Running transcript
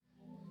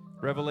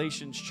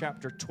Revelation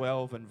chapter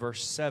 12 and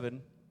verse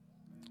 7.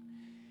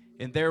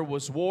 And there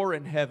was war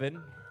in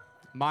heaven.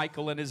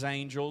 Michael and his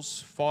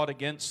angels fought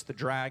against the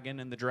dragon,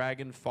 and the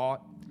dragon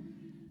fought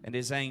and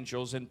his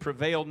angels, and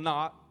prevailed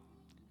not.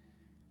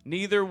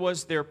 Neither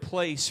was their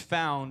place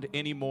found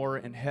any more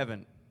in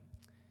heaven.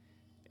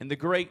 And the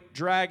great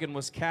dragon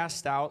was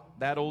cast out,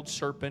 that old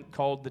serpent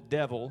called the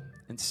devil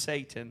and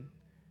Satan,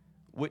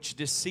 which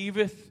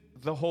deceiveth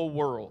the whole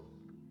world.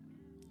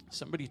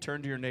 Somebody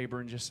turn to your neighbor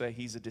and just say,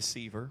 he's a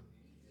deceiver.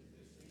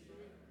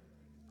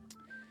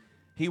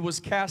 He was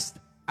cast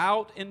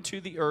out into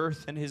the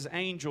earth, and his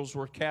angels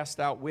were cast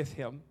out with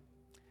him.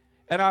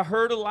 And I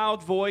heard a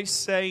loud voice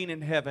saying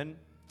in heaven,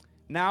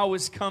 now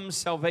is come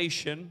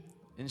salvation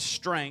and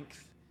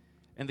strength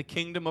and the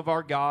kingdom of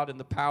our God and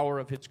the power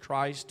of his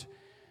Christ.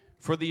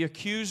 For the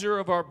accuser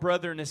of our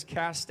brethren is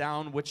cast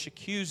down, which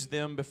accused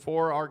them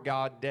before our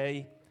God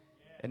day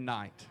and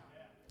night.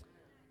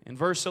 In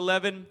verse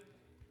 11,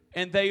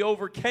 and they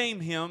overcame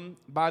him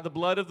by the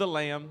blood of the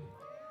Lamb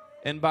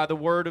and by the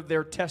word of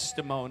their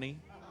testimony.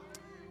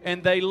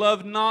 And they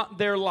loved not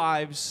their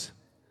lives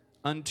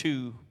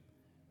unto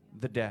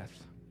the death.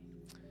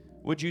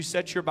 Would you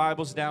set your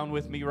Bibles down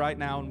with me right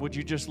now, and would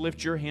you just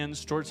lift your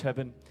hands towards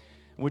heaven?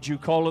 Would you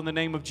call on the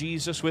name of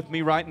Jesus with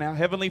me right now?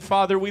 Heavenly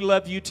Father, we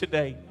love you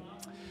today.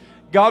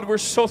 God, we're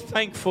so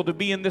thankful to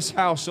be in this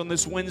house on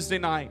this Wednesday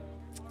night.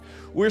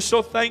 We're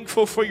so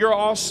thankful for your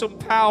awesome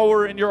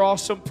power and your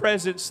awesome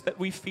presence that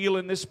we feel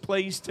in this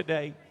place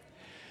today.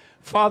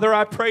 Father,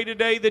 I pray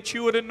today that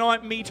you would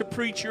anoint me to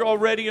preach your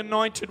already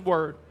anointed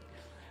word.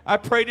 I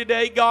pray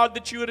today, God,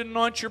 that you would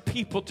anoint your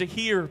people to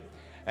hear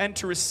and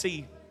to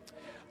receive.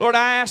 Lord,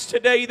 I ask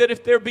today that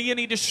if there be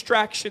any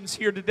distractions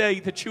here today,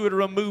 that you would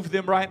remove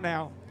them right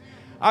now.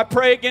 I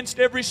pray against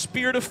every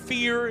spirit of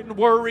fear and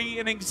worry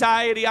and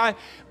anxiety. I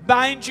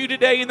bind you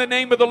today in the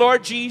name of the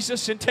Lord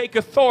Jesus and take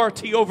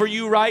authority over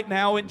you right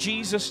now in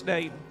Jesus'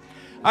 name.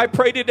 I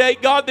pray today,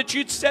 God, that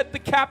you'd set the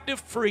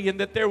captive free and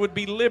that there would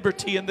be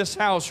liberty in this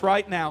house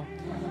right now.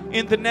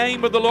 In the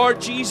name of the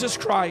Lord Jesus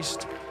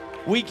Christ,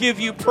 we give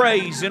you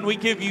praise and we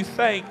give you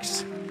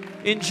thanks.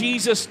 In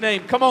Jesus'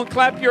 name. Come on,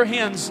 clap your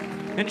hands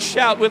and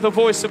shout with a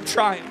voice of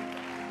triumph.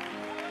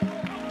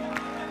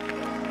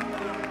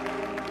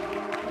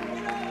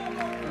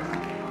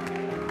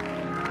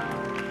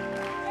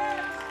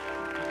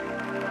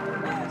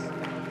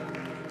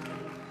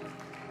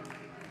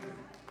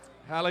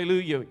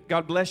 Hallelujah.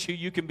 God bless you.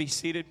 You can be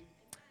seated.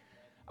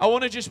 I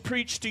want to just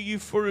preach to you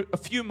for a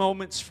few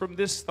moments from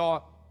this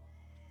thought.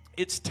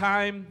 It's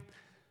time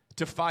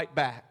to fight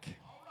back.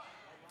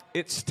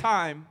 It's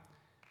time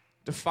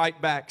to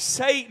fight back.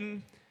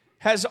 Satan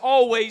has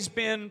always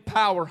been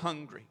power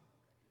hungry.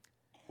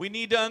 We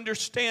need to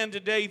understand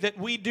today that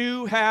we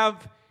do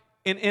have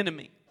an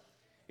enemy.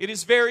 It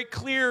is very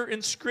clear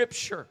in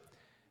Scripture.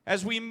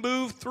 As we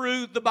move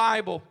through the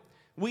Bible,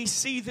 we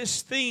see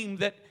this theme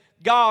that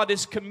God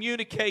is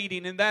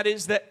communicating, and that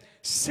is that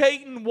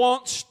Satan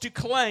wants to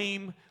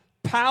claim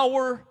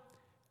power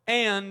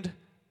and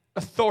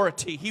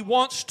authority. He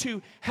wants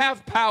to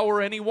have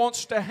power and he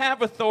wants to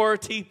have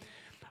authority,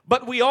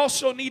 but we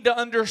also need to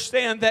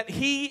understand that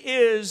he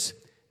is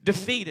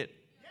defeated.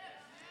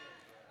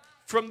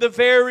 From the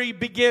very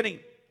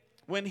beginning,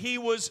 when he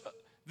was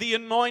the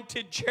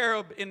anointed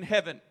cherub in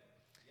heaven,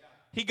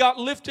 he got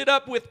lifted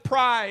up with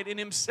pride in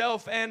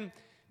himself and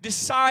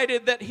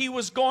decided that he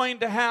was going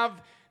to have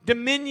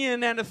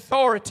dominion and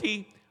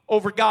authority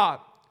over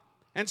God.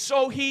 And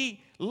so he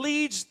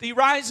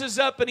rises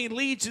up and he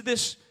leads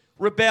this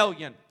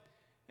rebellion.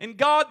 And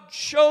God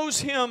shows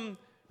him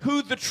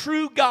who the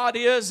true God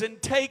is and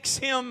takes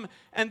him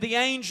and the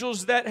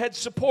angels that had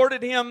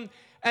supported him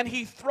and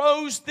he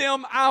throws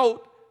them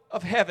out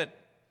of heaven.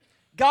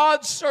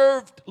 God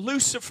served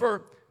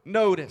Lucifer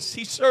notice.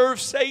 He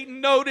served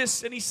Satan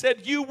notice, and he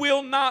said, you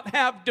will not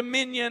have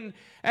dominion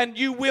and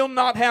you will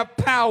not have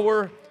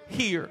power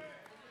here.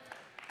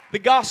 The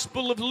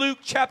Gospel of Luke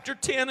chapter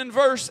 10 and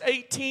verse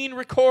 18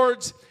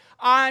 records,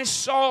 I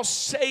saw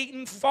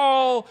Satan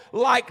fall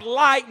like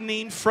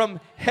lightning from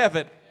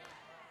heaven.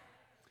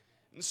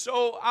 And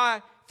so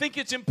I think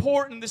it's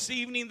important this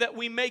evening that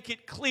we make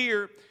it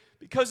clear,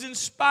 because in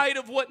spite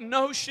of what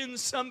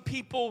notions some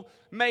people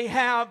may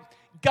have,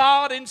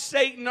 God and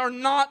Satan are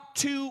not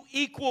two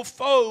equal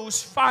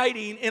foes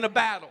fighting in a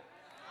battle.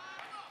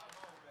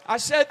 I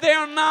said they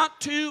are not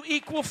two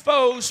equal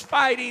foes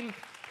fighting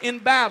in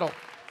battle.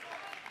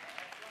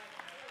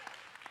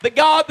 The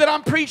God that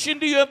I'm preaching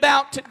to you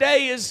about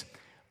today is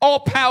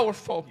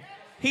all-powerful.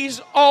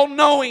 He's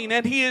all-knowing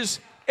and he is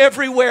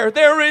everywhere.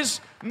 There is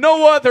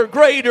no other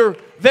greater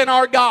than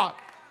our God.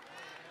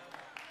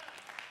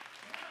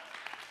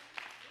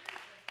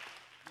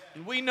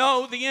 And we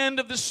know the end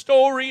of the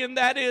story, and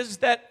that is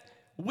that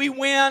we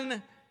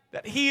win,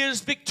 that he is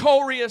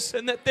victorious,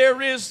 and that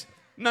there is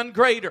none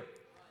greater.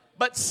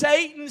 But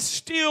Satan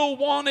still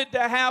wanted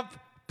to have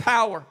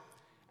power.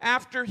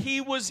 After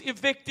he was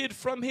evicted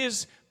from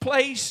his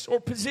place or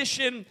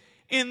position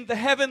in the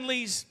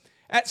heavenlies,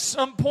 at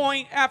some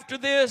point after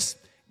this,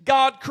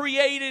 God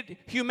created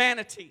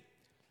humanity.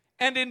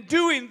 And in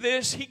doing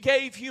this, he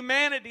gave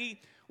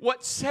humanity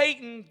what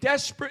Satan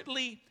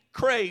desperately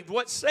craved.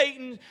 What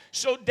Satan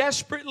so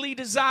desperately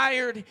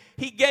desired,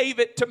 he gave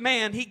it to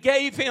man. He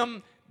gave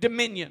him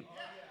dominion.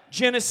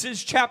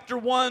 Genesis chapter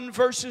 1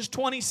 verses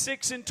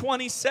 26 and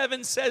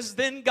 27 says,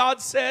 "Then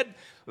God said,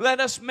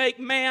 let us make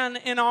man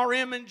in our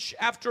image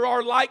after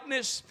our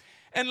likeness,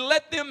 and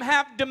let them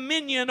have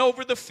dominion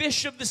over the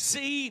fish of the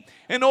sea,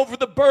 and over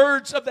the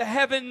birds of the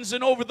heavens,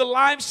 and over the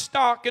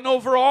livestock, and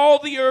over all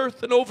the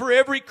earth, and over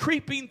every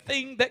creeping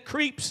thing that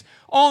creeps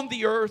on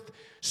the earth."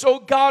 So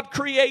God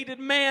created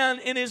man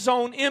in his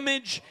own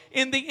image.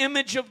 In the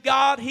image of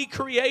God, he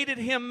created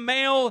him,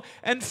 male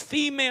and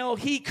female,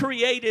 he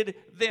created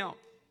them.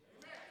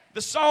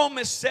 The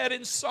psalmist said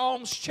in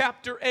Psalms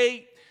chapter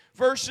 8,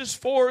 verses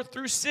 4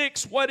 through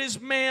 6, "What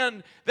is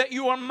man that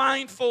you are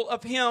mindful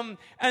of him,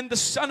 and the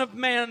son of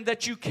man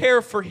that you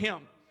care for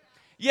him?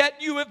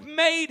 Yet you have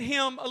made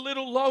him a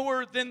little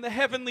lower than the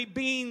heavenly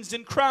beings,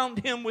 and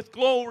crowned him with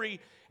glory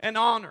and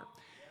honor."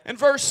 And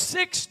verse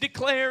 6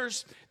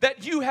 declares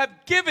that you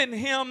have given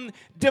him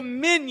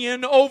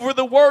dominion over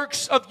the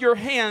works of your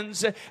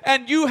hands,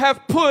 and you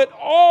have put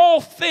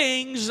all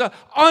things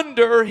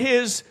under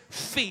his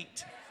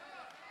feet.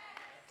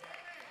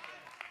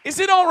 Is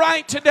it all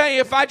right today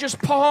if I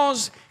just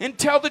pause and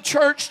tell the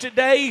church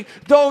today,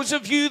 those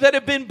of you that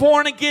have been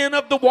born again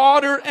of the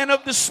water and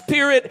of the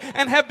Spirit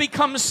and have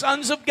become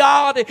sons of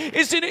God,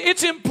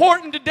 it's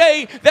important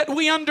today that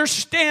we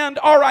understand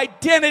our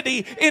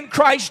identity in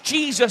Christ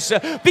Jesus,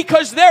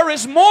 because there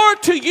is more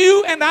to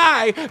you and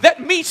I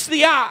that meets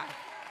the eye.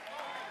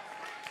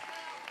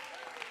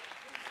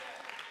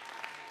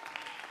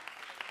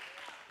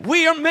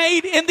 We are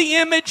made in the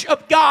image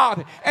of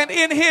God and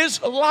in His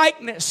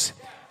likeness.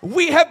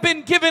 We have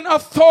been given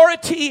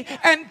authority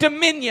and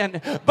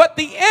dominion, but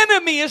the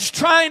enemy is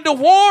trying to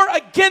war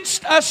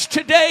against us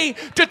today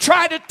to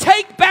try to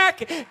take back,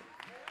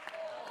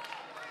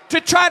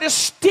 to try to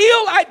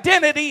steal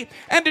identity,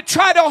 and to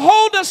try to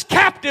hold us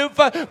captive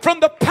from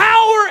the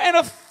power and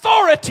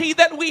authority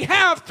that we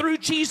have through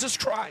Jesus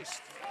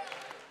Christ.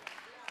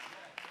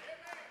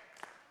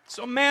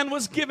 So man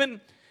was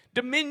given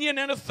dominion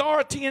and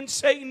authority, and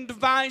Satan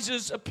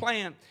devises a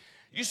plan.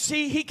 You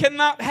see, he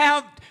cannot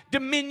have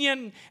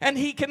dominion and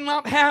he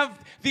cannot have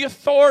the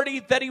authority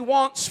that he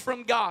wants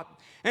from God.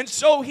 And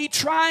so he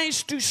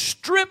tries to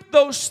strip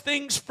those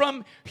things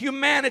from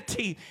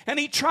humanity, and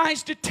he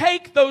tries to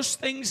take those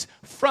things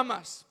from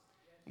us.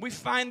 We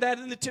find that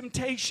in the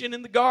temptation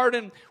in the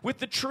garden with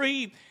the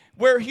tree,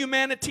 where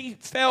humanity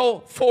fell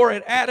for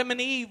it. Adam and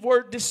Eve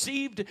were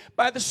deceived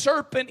by the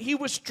serpent. He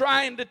was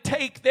trying to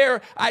take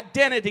their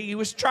identity. He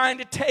was trying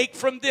to take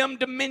from them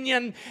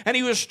dominion, and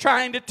he was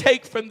trying to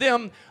take from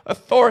them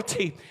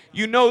authority.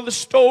 You know the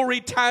story.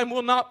 Time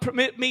will not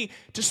permit me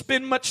to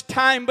spend much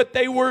time, but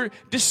they were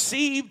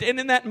deceived, and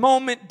in that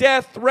moment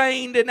death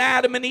reigned, and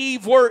Adam and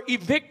Eve were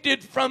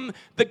evicted from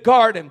the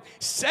garden.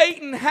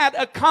 Satan had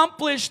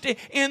accomplished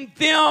in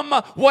them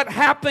what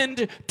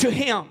happened to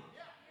him.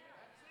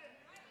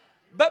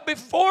 But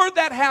before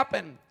that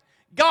happened,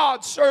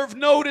 God served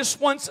notice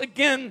once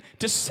again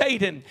to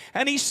Satan.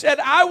 And he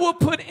said, "I will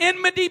put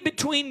enmity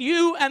between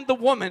you and the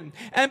woman,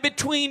 and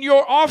between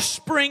your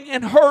offspring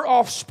and her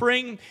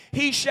offspring.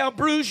 He shall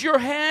bruise your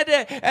head,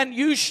 and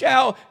you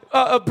shall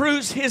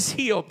bruise his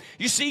heel."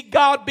 You see,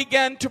 God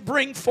began to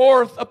bring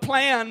forth a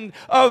plan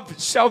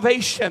of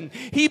salvation.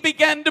 He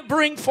began to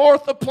bring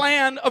forth a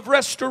plan of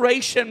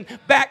restoration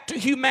back to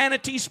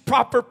humanity's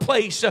proper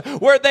place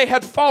where they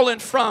had fallen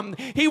from.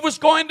 He was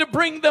going to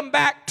bring them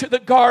back to the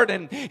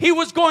garden. He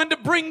was going to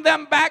bring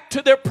them back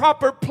to their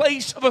proper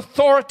place of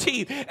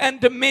authority and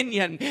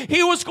dominion.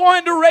 He was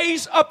going to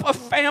raise up a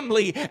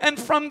family, and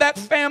from that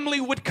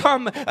family would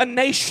come a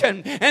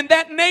nation, and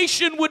that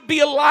nation would be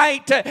a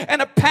light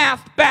and a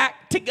path back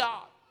to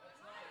God.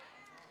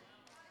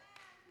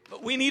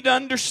 But we need to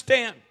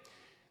understand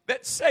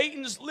that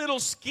Satan's little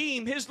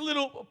scheme, his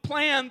little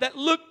plan that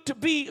looked to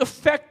be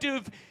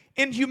effective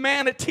in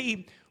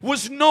humanity,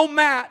 was no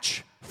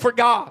match for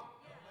God.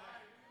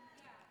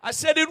 I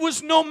said it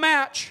was no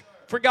match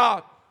for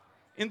God.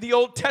 In the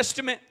Old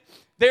Testament,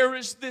 there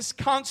is this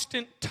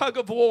constant tug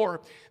of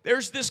war.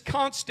 There's this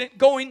constant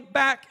going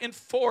back and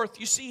forth.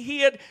 You see, he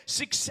had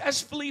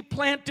successfully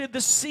planted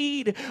the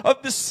seed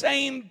of the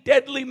same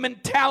deadly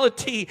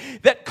mentality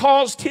that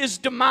caused his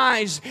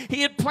demise.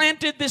 He had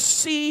planted this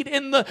seed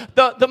in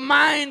the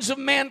minds of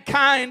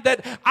mankind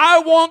that I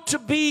want to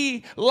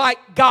be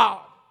like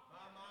God.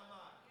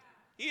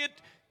 He had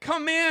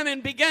come in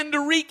and began to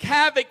wreak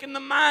havoc in the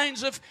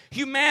minds of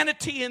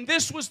humanity. And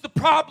this was the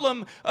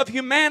problem of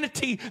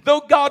humanity.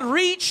 Though God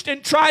reached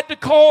and tried to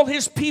call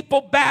his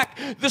people back,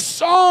 the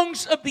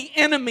songs of the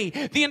enemy,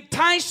 the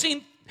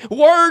enticing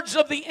words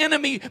of the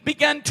enemy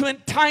began to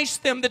entice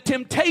them. The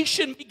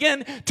temptation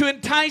began to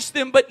entice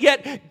them, but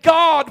yet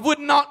God would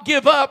not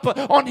give up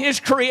on his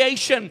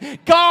creation.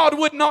 God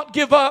would not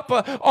give up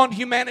on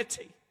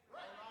humanity.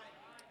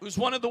 It was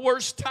one of the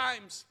worst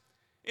times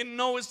in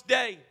Noah's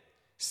day.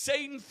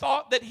 Satan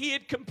thought that he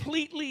had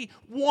completely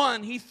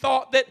won. He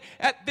thought that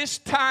at this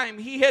time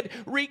he had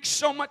wreaked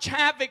so much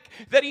havoc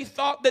that he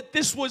thought that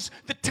this was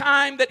the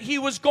time that he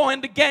was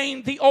going to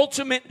gain the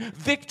ultimate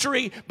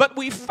victory. But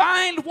we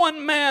find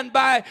one man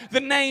by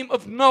the name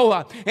of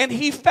Noah, and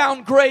he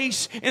found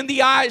grace in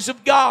the eyes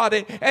of God,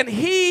 and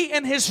he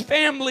and his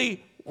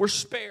family were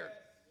spared.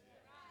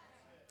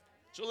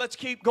 So let's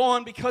keep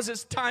going, because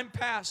as time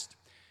passed,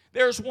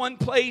 there's one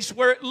place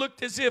where it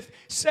looked as if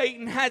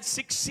Satan had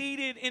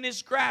succeeded in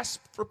his grasp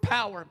for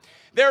power.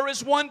 There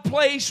is one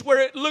place where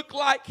it looked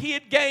like he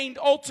had gained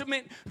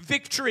ultimate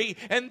victory,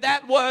 and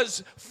that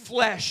was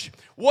flesh.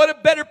 What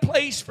a better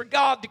place for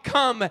God to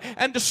come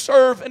and to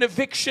serve an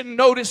eviction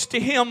notice to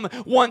him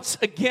once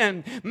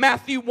again.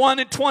 Matthew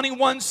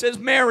 1:21 says,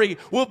 Mary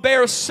will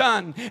bear a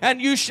son,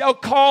 and you shall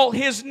call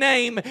his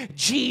name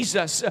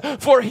Jesus,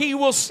 for he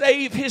will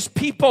save his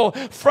people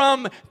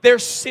from their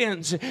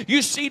sins.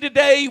 You see,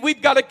 today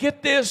we've got to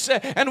get this,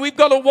 and we've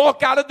got to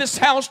walk out of this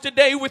house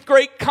today with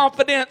great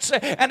confidence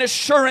and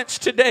assurance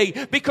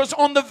today, because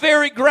on the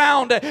very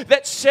ground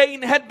that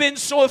Satan had been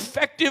so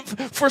effective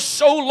for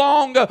so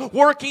long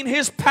working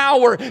his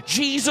power,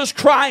 Jesus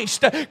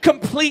Christ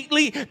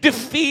completely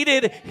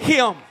defeated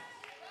him.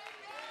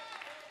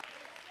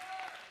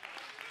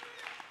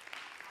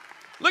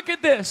 Look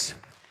at this.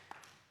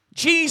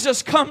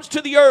 Jesus comes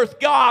to the earth,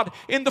 God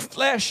in the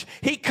flesh.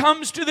 He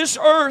comes to this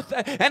earth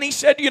and he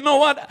said, you know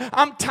what?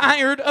 I'm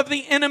tired of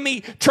the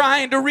enemy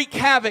trying to wreak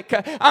havoc.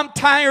 I'm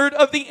tired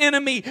of the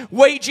enemy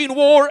waging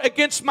war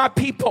against my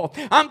people.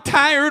 I'm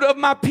tired of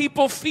my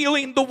people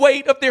feeling the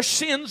weight of their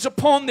sins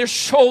upon their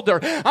shoulder.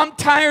 I'm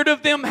tired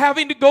of them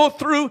having to go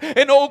through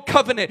an old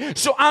covenant.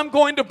 So I'm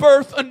going to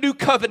birth a new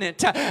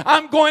covenant.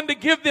 I'm going to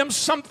give them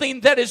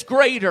something that is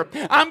greater.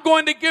 I'm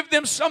going to give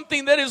them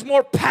something that is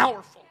more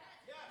powerful.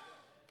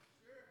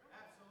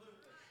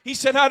 He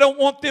said, I don't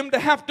want them to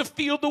have to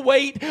feel the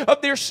weight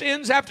of their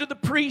sins after the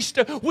priest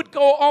would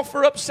go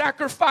offer up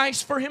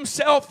sacrifice for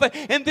himself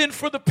and then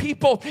for the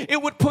people.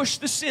 It would push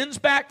the sins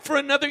back for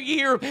another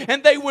year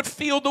and they would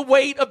feel the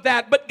weight of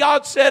that. But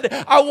God said,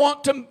 I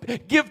want to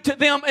give to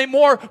them a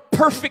more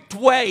perfect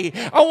way.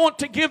 I want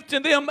to give to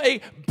them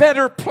a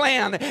better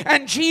plan.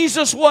 And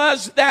Jesus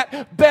was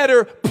that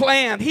better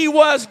plan. He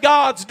was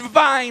God's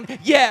divine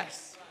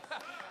yes.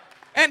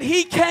 And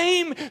he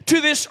came to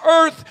this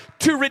earth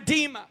to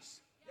redeem us.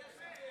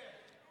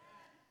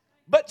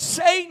 But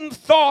Satan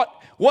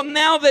thought, well,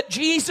 now that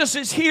Jesus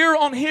is here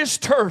on his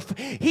turf,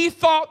 he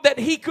thought that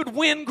he could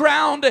win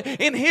ground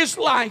in his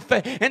life.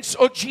 And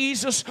so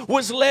Jesus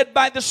was led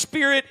by the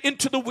Spirit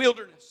into the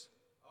wilderness.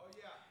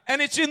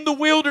 And it's in the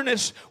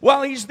wilderness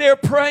while he's there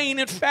praying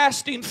and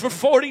fasting for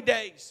 40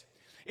 days.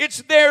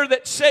 It's there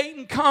that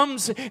Satan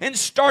comes and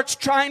starts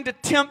trying to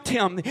tempt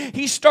him.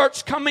 He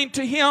starts coming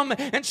to him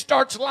and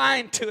starts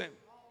lying to him.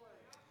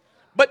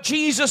 But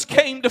Jesus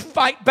came to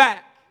fight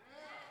back.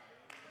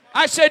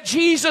 I said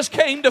Jesus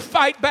came to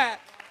fight back.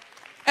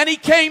 And he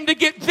came to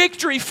get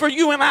victory for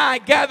you and I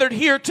gathered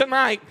here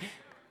tonight.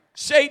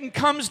 Satan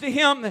comes to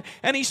him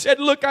and he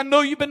said, look, I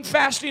know you've been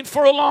fasting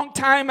for a long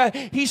time.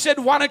 He said,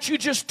 why don't you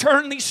just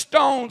turn these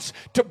stones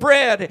to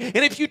bread?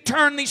 And if you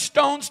turn these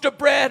stones to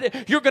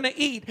bread, you're going to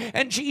eat.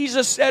 And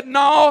Jesus said,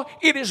 no,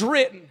 it is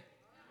written.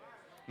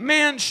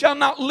 Man shall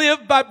not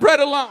live by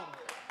bread alone,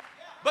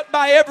 but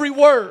by every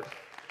word.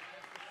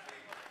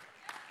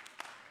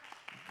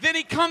 Then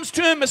he comes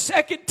to him a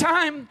second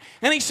time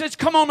and he says,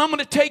 come on, I'm going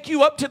to take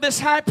you up to this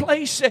high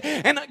place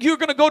and you're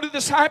going to go to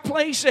this high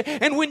place,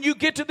 and when you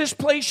get to this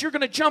place you're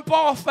going to jump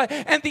off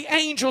and the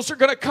angels are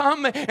going to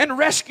come and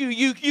rescue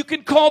you. You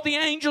can call the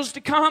angels to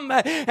come.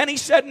 And he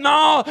said,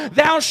 no,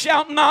 thou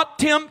shalt not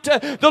tempt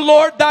the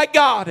Lord thy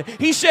God.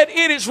 He said,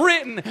 it is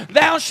written,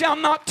 thou shalt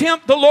not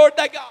tempt the Lord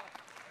thy God.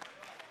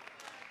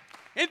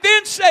 And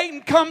then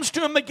Satan comes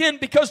to him again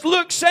because,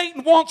 look,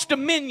 Satan wants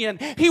dominion.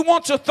 He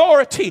wants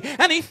authority.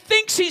 And he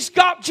thinks he's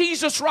got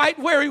Jesus right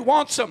where he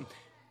wants him.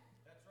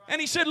 And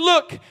he said,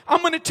 look,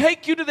 I'm going to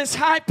take you to this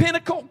high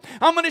pinnacle.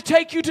 I'm going to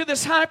take you to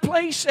this high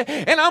place.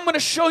 And I'm going to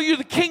show you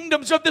the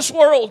kingdoms of this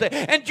world.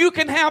 And you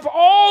can have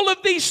all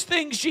of these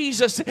things,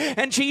 Jesus.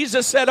 And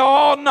Jesus said,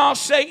 oh, no,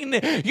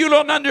 Satan, you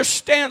don't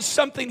understand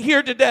something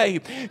here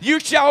today.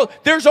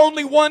 There's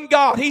only one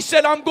God. He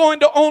said, I'm going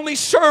to only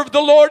serve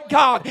the Lord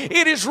God.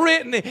 It is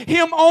written,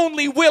 him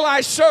only will I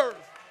serve.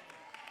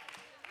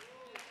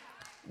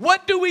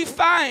 What do we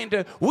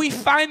find? We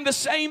find the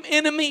same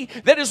enemy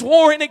that is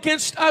warring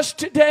against us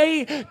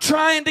today,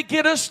 trying to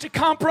get us to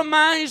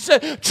compromise,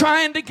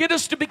 trying to get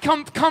us to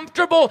become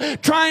comfortable,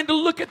 trying to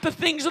look at the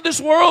things of this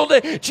world.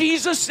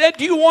 Jesus said,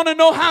 do you want to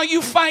know how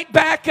you fight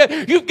back?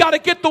 You've got to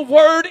get the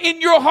word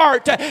in your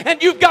heart,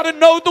 and you've got to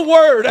know the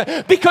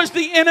word, because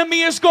the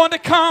enemy is going to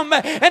come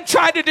and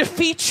try to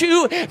defeat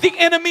you. The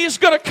enemy is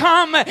going to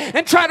come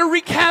and try to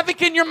wreak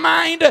havoc in your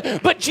mind.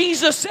 But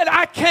Jesus said,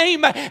 I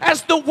came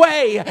as the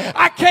way.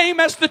 I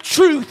came as the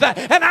truth,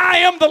 and I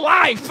am the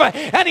life.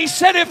 And he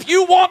said, if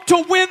you want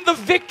to win the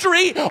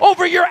victory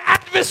over your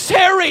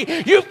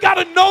adversary, you've got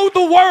to know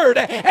the word.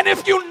 And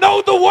if you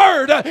know the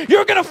word,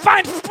 you're going to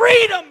find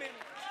freedom in it.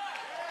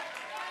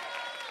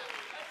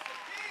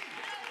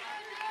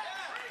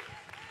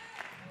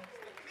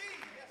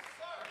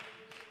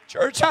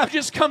 Church, I've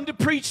just come to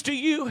preach to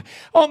you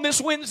on this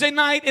Wednesday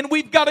night, and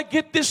we've got to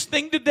get this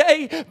thing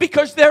today,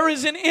 because there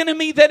is an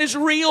enemy that is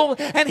real,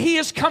 and he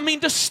is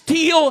coming to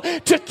steal,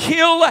 to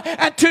kill,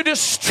 and to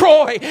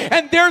destroy.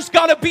 And there's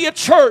got to be a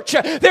church,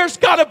 there's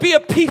got to be a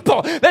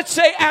people that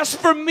say, as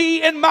for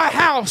me and my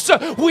house,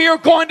 we are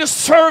going to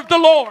serve the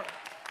Lord.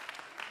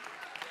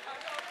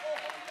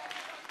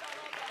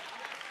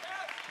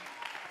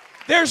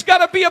 There's got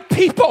to be a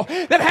people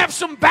that have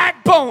some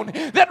backbone,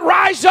 that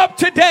rise up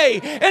today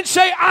and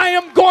say, I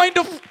am going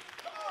to...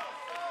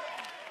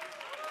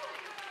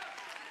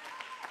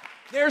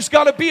 There's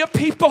got to be a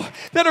people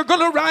that are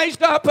going to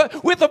rise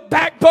up with a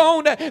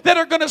backbone, that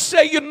are going to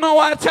say, you know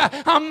what,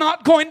 I'm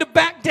not going to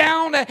back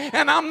down,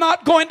 and I'm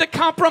not going to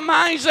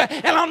compromise,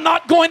 and I'm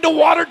not going to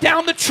water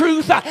down the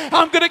truth.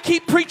 I'm going to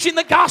keep preaching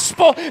the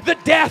gospel, the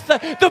death,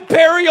 the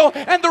burial,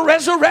 and the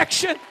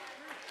resurrection.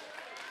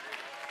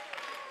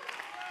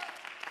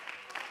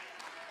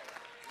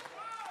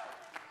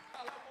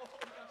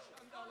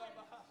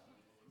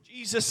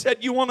 Jesus said,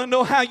 you want to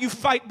know how you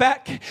fight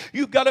back?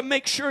 You've got to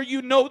make sure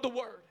you know the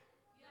Word.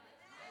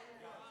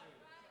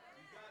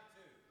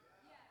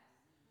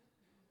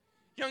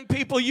 Young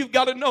people, you've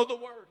got to know the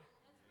Word.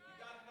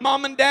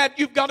 Mom and Dad,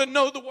 you've got to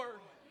know the Word.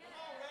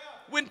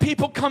 When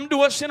people come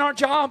to us in our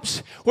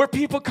jobs, where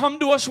people come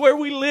to us where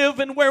we live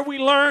and where we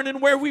learn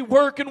and where we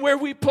work and where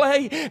we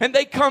play, and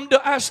they come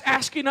to us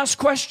asking us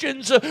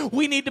questions,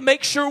 we need to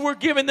make sure we're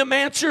giving them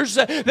answers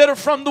that are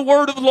from the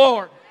Word of the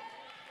Lord.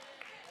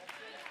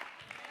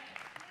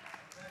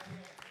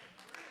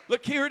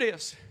 Look, here it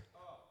is.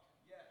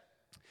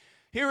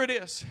 Here it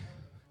is.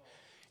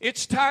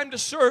 It's time to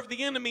serve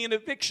the enemy an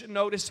eviction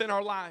notice in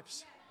our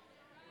lives.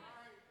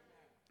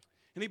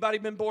 Anybody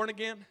been born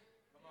again?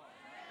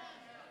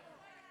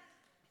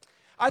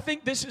 I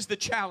think this is the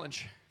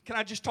challenge. Can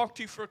I just talk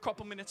to you for a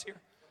couple minutes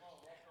here?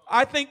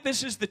 I think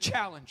this is the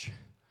challenge.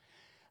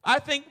 I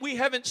think we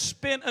haven't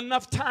spent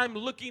enough time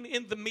looking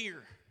in the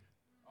mirror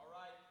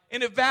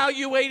and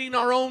evaluating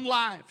our own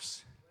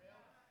lives.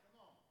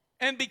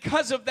 And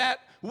because of that,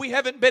 we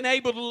haven't been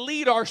able to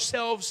lead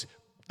ourselves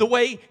the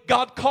way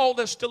God called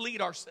us to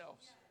lead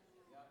ourselves.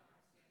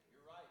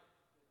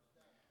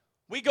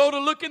 We go to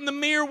look in the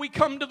mirror, we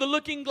come to the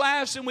looking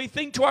glass, and we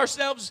think to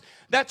ourselves,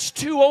 that's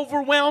too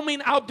overwhelming,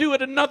 I'll do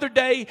it another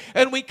day.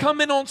 And we come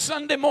in on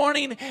Sunday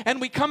morning,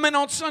 and we come in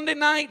on Sunday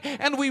night,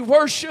 and we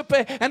worship,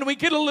 and we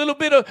get a little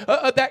bit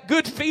of that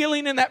good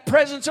feeling in that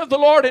presence of the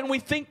Lord, and we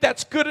think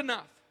that's good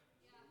enough.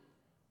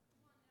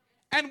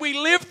 And we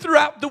live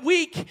throughout the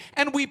week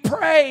and we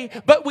pray,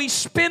 but we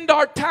spend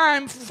our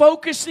time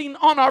focusing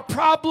on our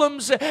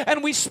problems,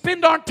 and we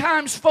spend our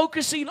time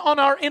focusing on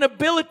our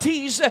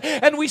inabilities,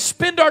 and we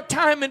spend our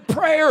time in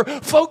prayer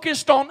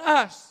focused on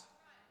us.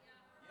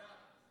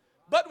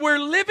 But we're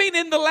living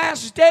in the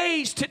last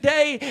days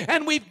today,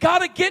 and we've got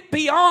to get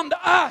beyond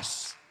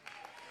us.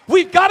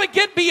 We've got to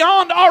get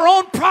beyond our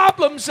own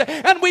problems,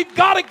 and we've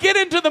got to get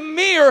into the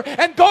mirror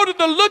and go to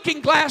the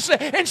looking glass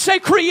and say,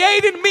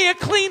 create in me a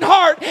clean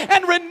heart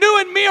and renew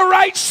in me a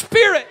right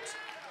spirit.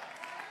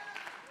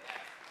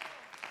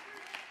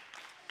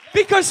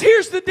 Because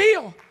here's the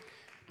deal.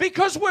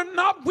 Because we're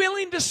not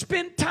willing to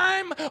spend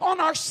time on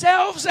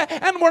ourselves,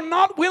 and we're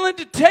not willing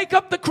to take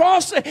up the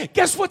cross,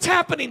 guess what's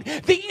happening?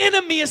 The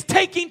enemy is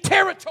taking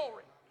territory.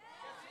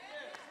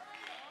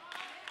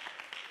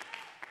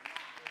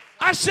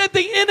 I said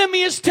the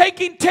enemy is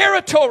taking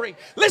territory.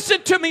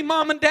 Listen to me,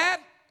 Mom and Dad.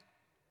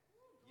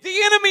 The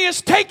enemy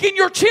is taking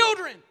your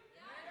children.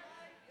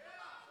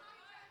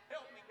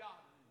 Help me, God.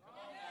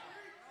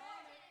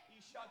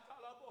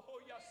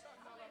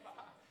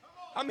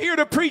 I'm here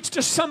to preach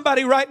to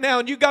somebody right now,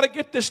 and you got to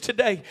get this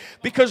today.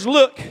 Because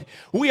look,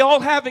 we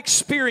all have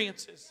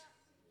experiences.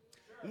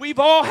 We've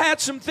all had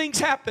some things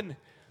happen.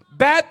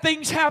 Bad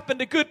things happen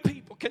to good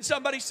people. Can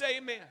somebody say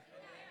amen?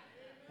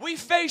 We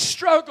face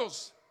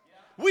struggles.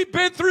 We've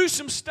been through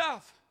some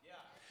stuff.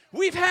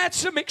 We've had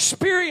some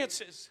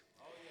experiences.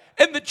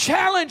 And the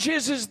challenge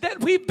is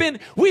that we've been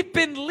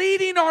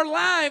leading our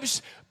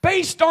lives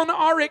based on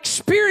our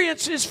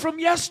experiences from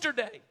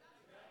yesterday.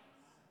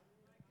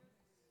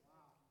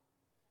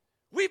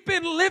 We've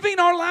been living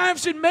our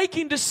lives and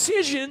making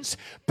decisions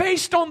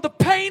based on the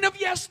pain of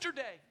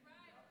yesterday.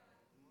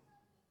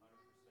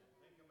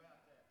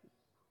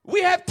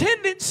 We have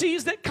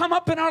tendencies that come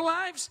up in our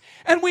lives,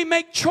 and we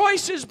make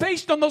choices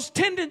based on those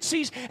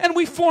tendencies, and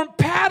we form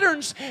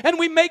patterns, and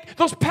we make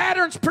those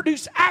patterns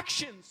produce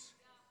actions.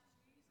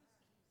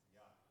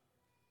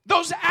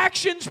 Those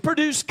actions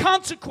produce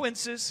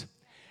consequences,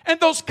 and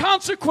those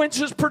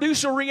consequences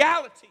produce a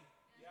reality.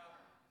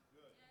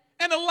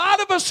 And a lot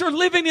of us are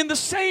living in the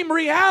same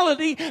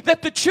reality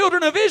that the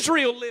children of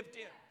Israel lived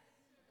in.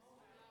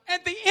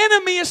 And the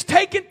enemy is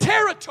taking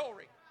territory.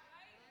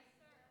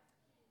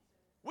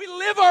 We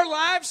live our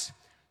lives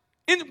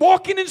in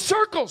walking in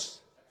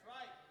circles.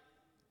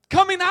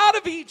 Coming out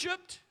of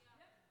Egypt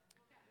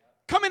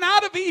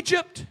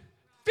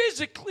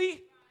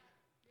physically,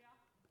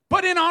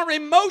 but in our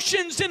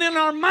emotions and in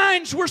our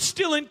minds, we're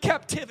still in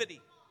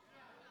captivity.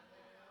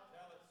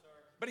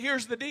 But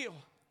here's the deal.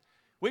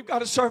 We've got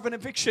to serve an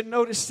eviction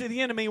notice to the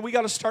enemy, and we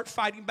got to start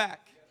fighting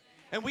back.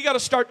 And we got to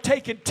start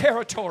taking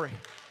territory.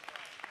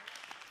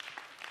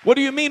 What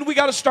do you mean we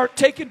got to start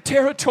taking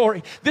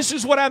territory? This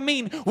is what I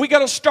mean. We got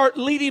to start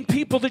leading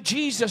people to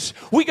Jesus.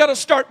 We got to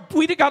start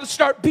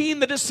being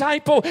the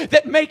disciple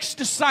that makes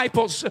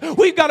disciples.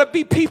 We've got to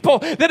be people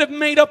that have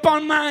made up our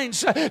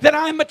minds that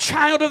I'm a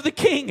child of the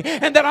King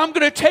and that I'm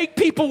going to take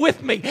people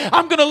with me.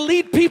 I'm going to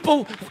lead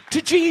people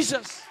to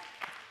Jesus.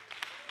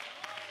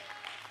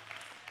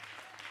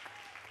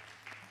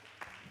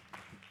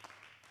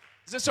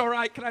 Is this all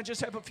right? Can I just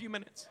have a few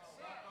minutes?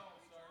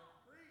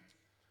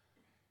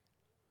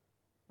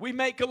 We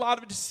make a lot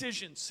of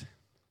decisions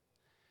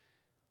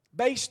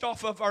based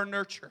off of our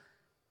nurture.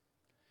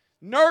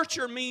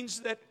 Nurture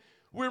means that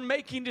we're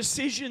making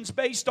decisions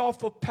based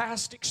off of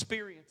past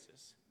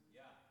experiences.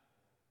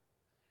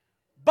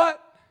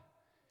 But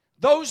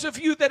those of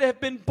you that have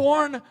been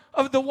born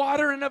of the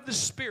water and of the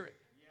Spirit,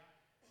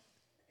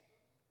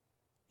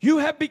 you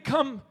have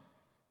become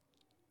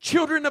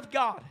children of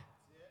God,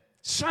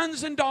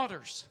 sons and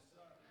daughters.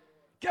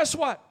 Guess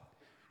what?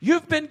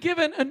 You've been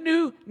given a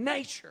new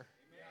nature.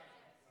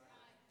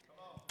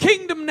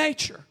 Kingdom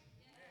nature.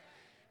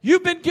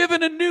 You've been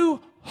given a new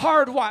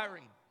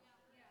hardwiring.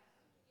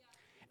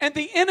 And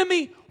the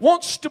enemy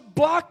wants to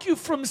block you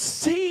from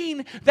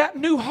seeing that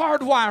new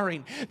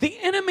hardwiring. The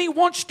enemy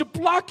wants to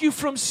block you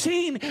from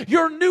seeing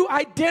your new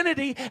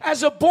identity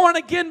as a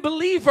born-again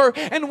believer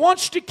and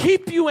wants to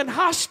keep you in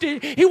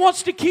hostage. He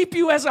wants to keep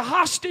you as a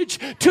hostage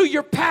to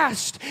your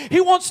past.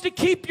 He wants to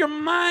keep your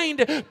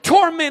mind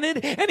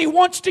tormented, and he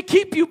wants to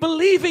keep you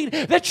believing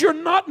that you're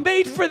not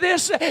made for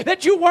this,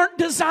 that you weren't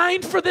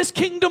designed for this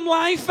kingdom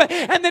life,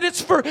 and that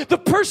it's for the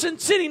person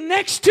sitting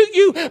next to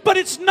you, but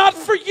it's not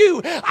for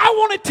you. I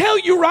want to tell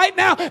you right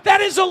now,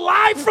 that is a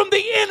lie from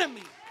the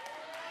enemy.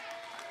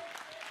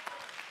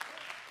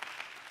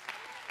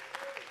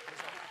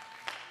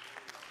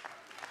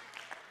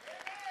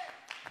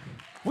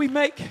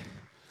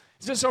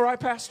 Is this all right,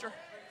 Pastor?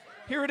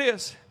 Here it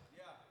is.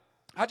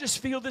 I just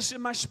feel this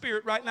in my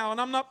spirit right now,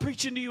 and I'm not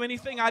preaching to you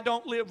anything I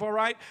don't live, all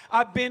right?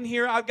 I've been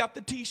here, I've got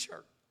the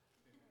t-shirt.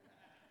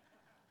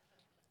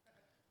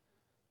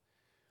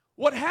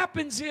 What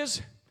happens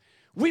is,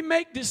 we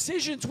make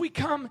decisions, we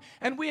come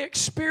and we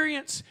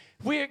experience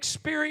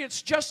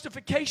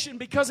justification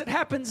because it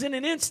happens in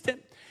an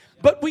instant.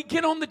 But we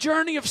get on the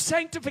journey of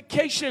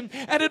sanctification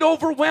and it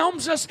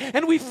overwhelms us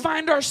and we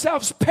find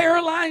ourselves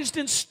paralyzed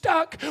and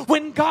stuck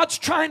when God's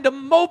trying to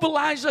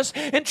mobilize us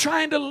and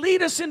trying to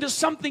lead us into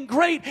something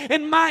great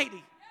and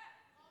mighty.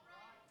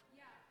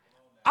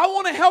 I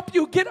want to help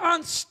you get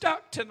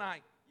unstuck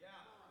tonight.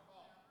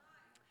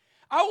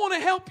 I want to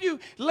help you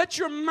let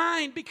your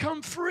mind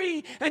become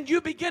free and you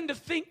begin to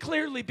think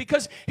clearly,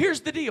 because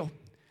here's the deal.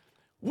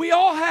 We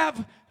all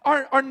have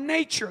our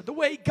nature, the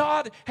way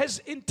God has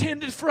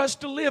intended for us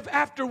to live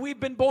after we've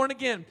been born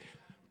again.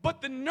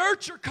 But the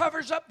nurture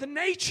covers up the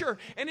nature,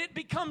 and it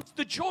becomes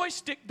the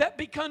joystick that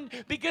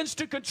begins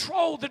to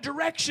control the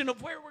direction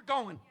of where we're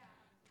going.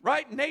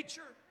 Right?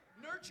 Nurture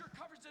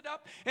covers it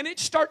up, and it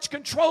starts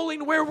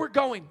controlling where we're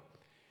going.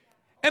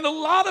 And a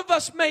lot of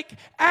us make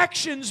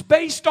actions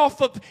based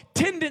off of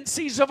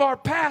tendencies of our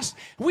past.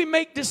 We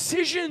make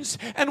decisions,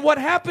 and what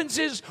happens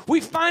is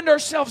we find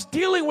ourselves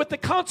dealing with the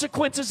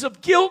consequences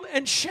of guilt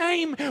and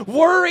shame,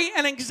 worry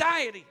and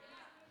anxiety.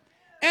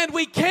 And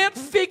we can't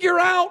figure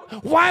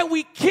out why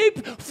we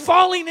keep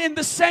falling in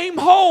the same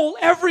hole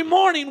every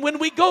morning when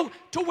we go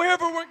to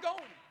wherever we're going.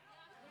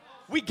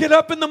 We get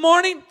up in the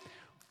morning,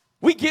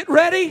 we get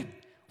ready,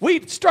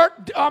 we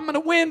start, I'm going to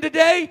win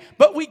today,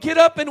 but we get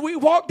up and we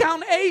walk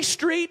down A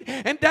Street,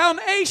 and down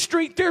A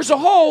Street there's a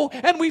hole,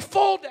 and we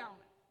fall down.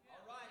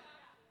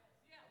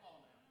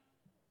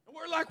 And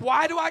we're like,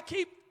 why do I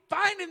keep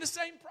finding the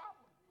same problem?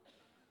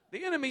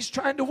 The enemy's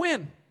trying to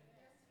win.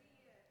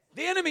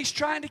 The enemy's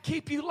trying to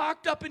keep you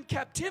locked up in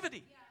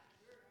captivity.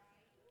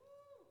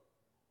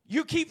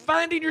 You keep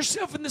finding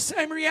yourself in the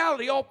same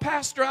reality. Oh,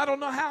 Pastor, I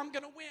don't know how I'm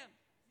going to win.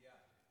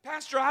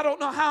 Pastor, I don't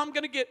know how I'm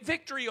going to get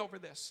victory over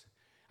this.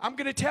 I'm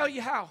going to tell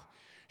you how.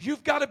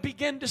 You've got to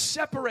begin to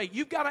separate.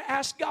 You've got to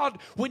ask God.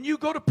 When you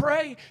go to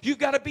pray, you've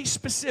got to be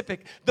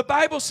specific. The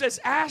Bible says,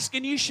 ask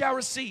and you shall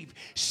receive.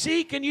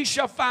 Seek and you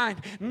shall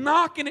find.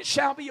 Knock and it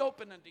shall be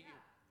open unto you.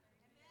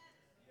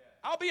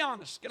 I'll be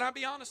honest. Can I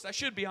be honest? I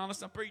should be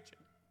honest. I'm preaching.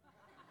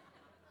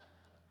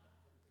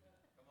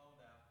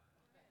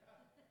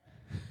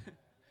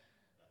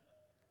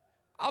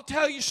 I'll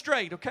tell you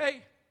straight,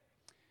 okay?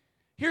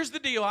 Here's the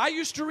deal. I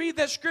used to read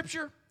that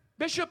scripture,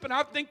 Bishop, and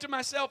I think to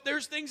myself,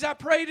 there's things I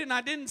prayed and I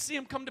didn't see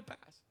them come to pass.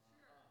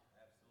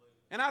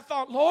 And I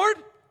thought, Lord,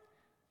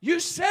 you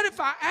said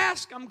if I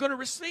ask, I'm going to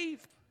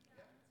receive.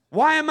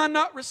 Why am I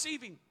not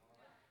receiving?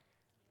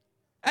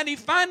 And he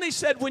finally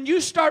said, when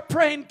you start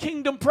praying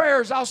kingdom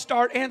prayers, I'll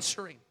start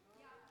answering.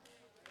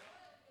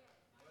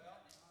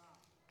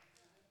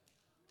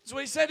 So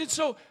he said, and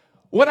so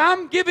what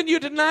I'm giving you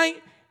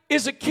tonight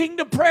is a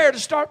kingdom prayer to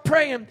start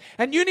praying.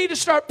 And you need to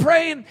start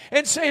praying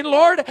and saying,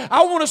 Lord,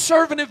 I want to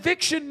serve an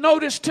eviction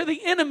notice to the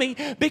enemy,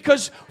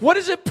 because what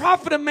does it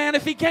profit a man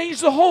if he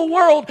gains the whole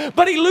world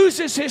but he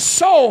loses his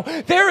soul?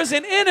 There is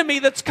an enemy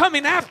that's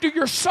coming after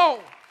your soul.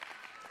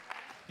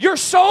 Your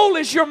soul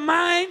is your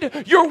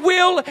mind, your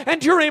will,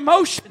 and your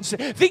emotions.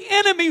 The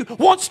enemy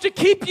wants to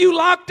keep you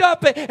locked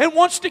up and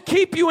wants to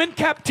keep you in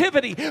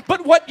captivity.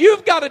 But what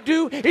you've got to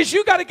do is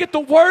you got to get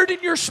the word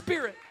in your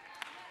spirit.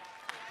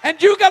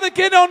 And you got to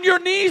get on your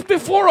knees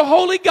before a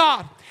holy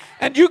God.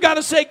 And you got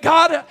to say,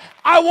 God,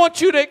 I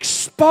want you to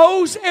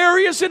expose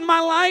areas in my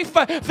life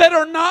that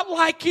are not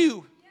like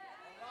you.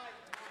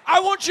 I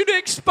want you to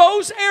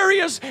expose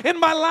areas in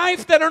my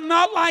life that are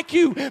not like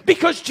you,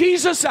 because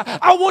Jesus,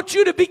 I want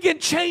you to begin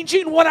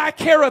changing what I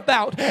care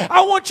about.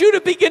 I want you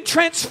to begin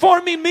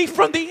transforming me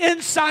from the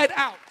inside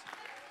out.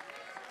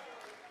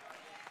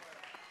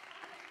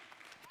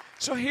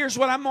 So here's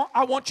what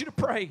I want you to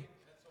pray.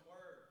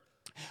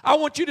 I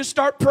want you to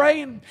start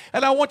praying,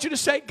 and I want you to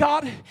say,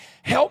 God,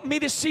 help me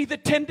to see the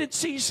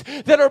tendencies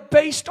that are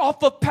based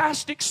off of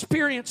past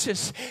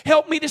experiences.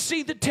 Help me to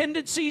see the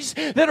tendencies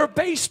that are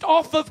based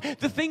off of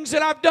the things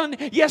that I've done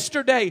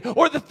yesterday,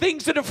 or the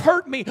things that have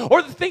hurt me,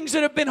 or the things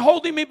that have been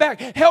holding me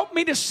back. Help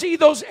me to see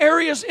those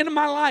areas in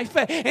my life,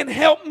 and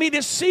help me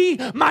to see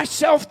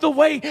myself the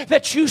way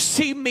that you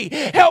see me.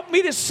 Help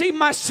me to see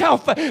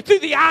myself through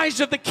the eyes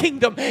of the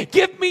kingdom.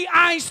 Give me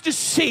eyes to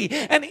see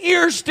and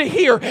ears to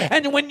hear.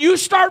 And when you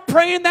start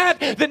praying that,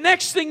 the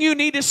next thing you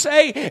need to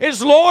say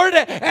is, Lord,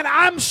 and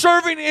I'm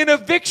serving an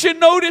eviction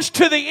notice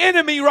to the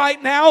enemy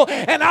right now,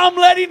 and I'm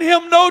letting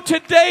him know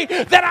today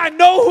that I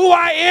know who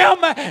I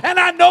am and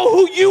I know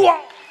who you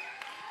are.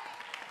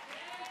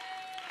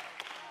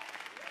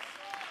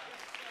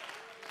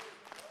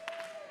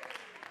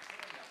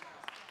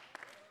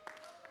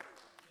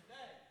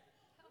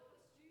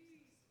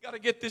 Got to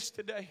get this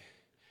today.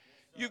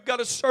 You've got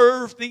to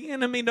serve the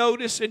enemy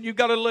notice, and you've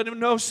got to let him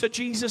know. So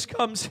Jesus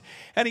comes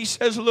and he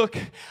says, look,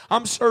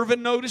 I'm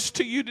serving notice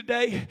to you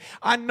today.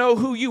 I know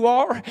who you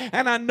are,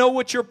 and I know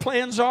what your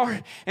plans are.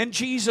 And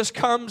Jesus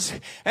comes,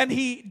 and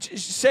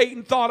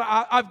Satan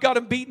thought, I've got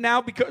him beat now,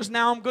 because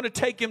now I'm going to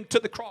take him to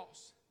the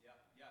cross.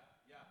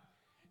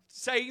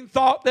 Satan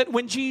thought that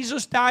when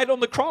Jesus died on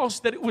the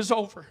cross that it was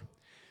over,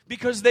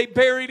 because they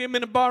buried him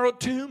in a borrowed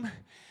tomb.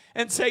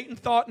 And Satan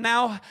thought,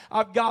 now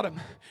I've got him.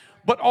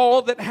 But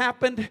all that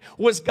happened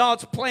was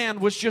God's plan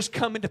was just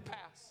coming to pass.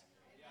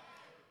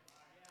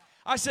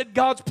 I said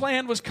God's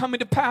plan was coming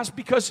to pass,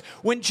 because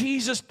when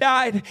Jesus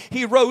died,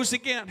 he rose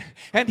again.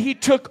 And he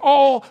took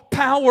all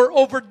power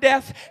over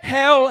death,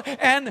 hell,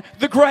 and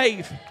the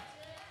grave.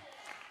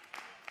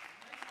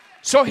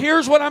 So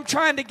here's what I'm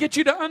trying to get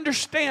you to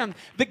understand.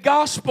 The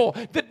gospel,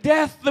 the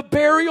death, the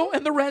burial,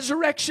 and the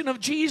resurrection of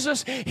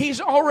Jesus, he's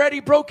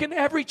already broken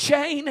every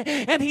chain,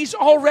 and he's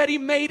already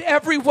made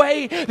every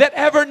way that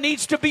ever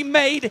needs to be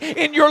made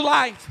in your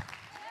life.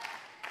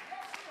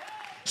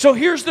 So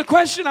here's the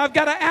question I've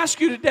got to ask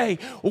you today.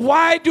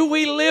 Why do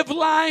we live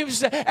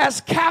lives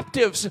as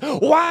captives?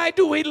 Why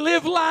do we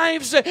live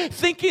lives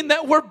thinking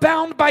that we're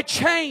bound by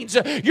chains?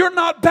 You're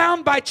not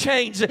bound by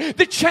chains.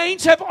 The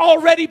chains have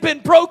already been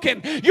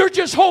broken. You're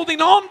just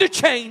holding on to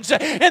chains.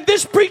 And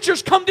this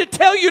preacher's come to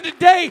tell you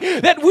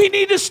today that we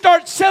need to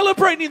start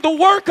celebrating the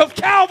work of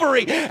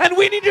Calvary. And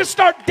we need to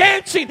start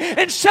dancing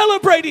and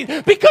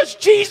celebrating, because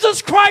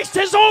Jesus Christ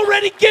has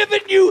already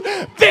given you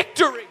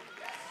victory.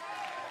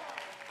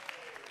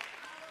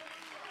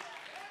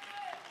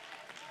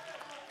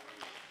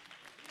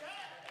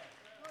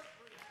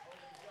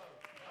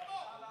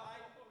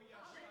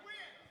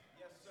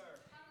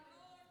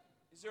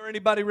 Is there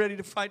anybody ready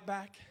to fight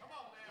back?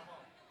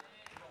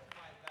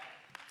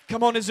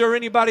 Come on, is there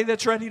anybody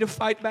that's ready to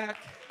fight back?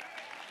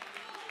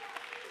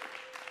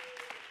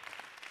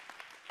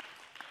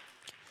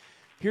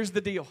 Here's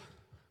the deal.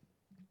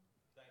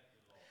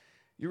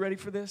 You ready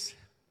for this?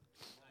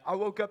 I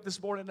woke up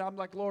this morning and I'm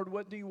like, Lord,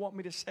 what do you want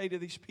me to say to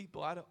these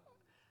people? I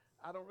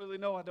don't really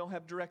know. I don't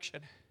have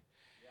direction.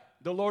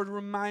 The Lord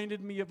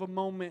reminded me of a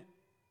moment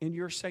in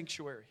your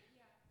sanctuary.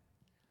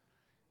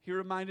 He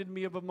reminded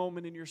me of a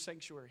moment in your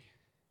sanctuary.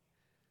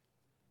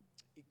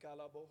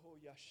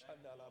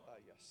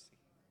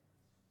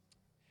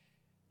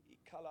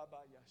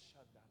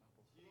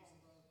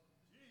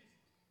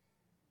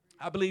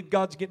 I believe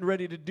God's getting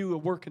ready to do a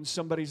work in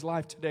somebody's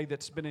life today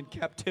that's been in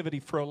captivity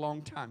for a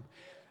long time.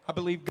 I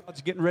believe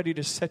God's getting ready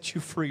to set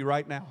you free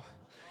right now.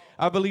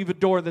 I believe a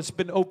door that's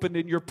been opened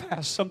in your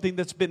past, something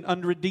that's been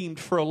unredeemed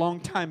for a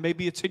long time.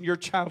 Maybe it's in your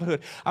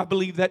childhood. I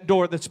believe that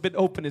door that's been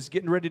opened is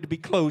getting ready to be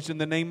closed in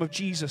the name of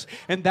Jesus.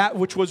 And that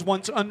which was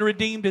once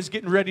unredeemed is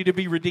getting ready to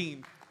be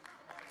redeemed.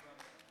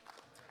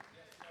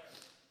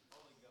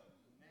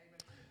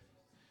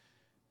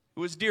 It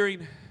was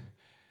during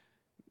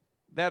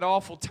that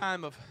awful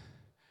time of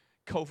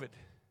COVID.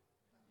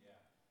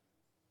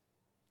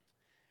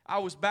 I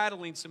was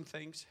battling some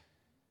things.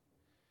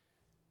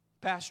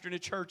 Pastoring a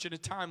church at a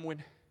time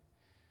when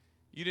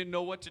you didn't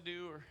know what to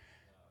do or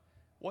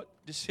what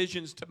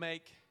decisions to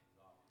make.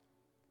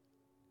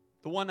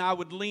 The one I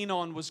would lean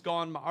on was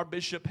gone. Our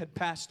bishop had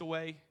passed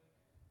away.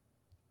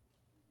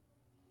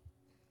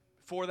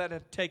 Before that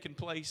had taken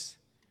place,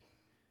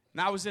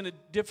 and I was in a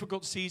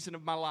difficult season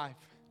of my life.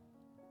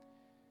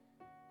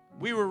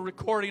 We were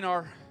recording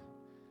our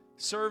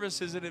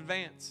services in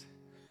advance.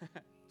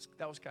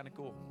 That was kind of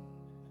cool.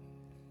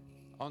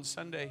 On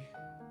Sunday,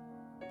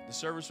 the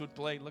service would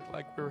play, looked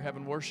like we were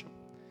having worship.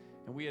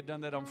 And we had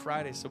done that on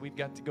Friday, so we'd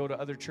got to go to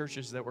other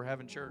churches that were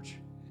having church.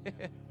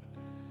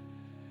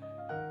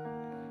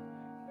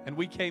 And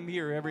we came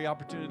here every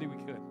opportunity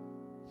we could.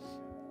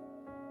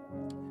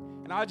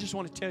 And I just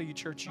want to tell you,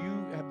 church,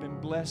 you have been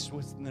blessed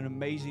with an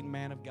amazing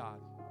man of God.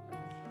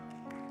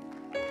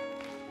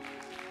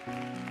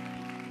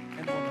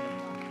 And woman of God.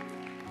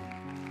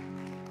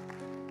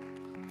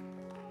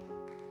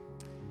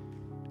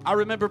 I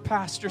remember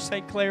Pastor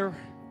St. Clair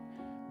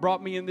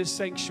brought me in this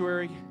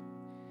sanctuary.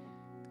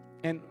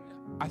 And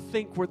I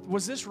think,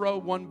 was this row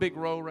one big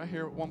row right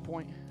here at one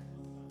point?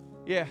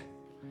 Yeah.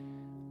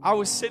 I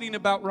was sitting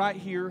about right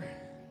here.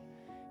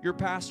 Your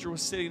pastor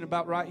was sitting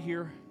about right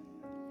here.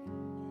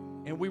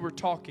 And we were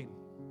talking.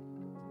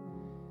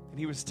 And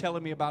he was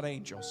telling me about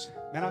angels.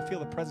 Man, I feel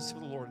the presence of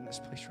the Lord in this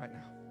place right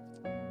now.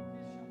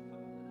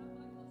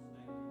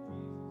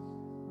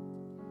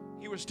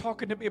 He was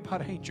talking to me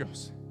about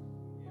angels.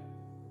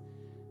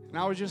 And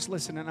I was just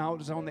listening. I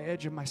was on the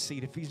edge of my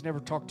seat. If he's never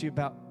talked to you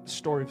about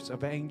stories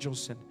of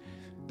angels and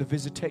the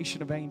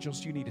visitation of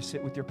angels, you need to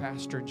sit with your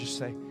pastor and just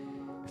say,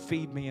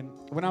 feed me. And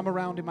when I'm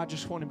around him, I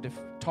just want him to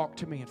talk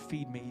to me and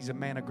feed me. He's a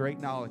man of great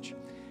knowledge.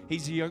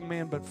 He's a young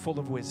man, but full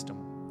of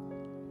wisdom.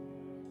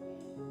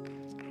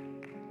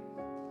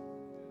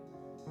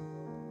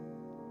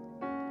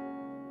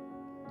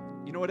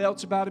 You know what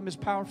else about him is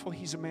powerful?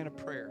 He's a man of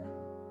prayer.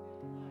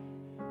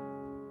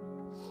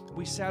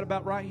 We sat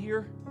about right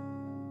here.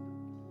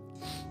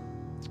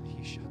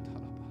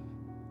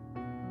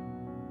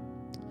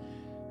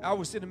 I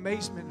was in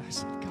amazement. I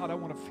said, God, I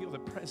want to feel the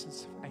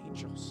presence of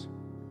angels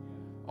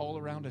all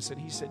around us.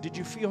 And he said, did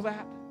you feel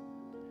that?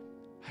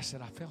 I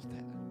said, I felt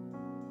that.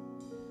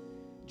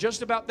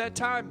 Just about that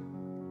time,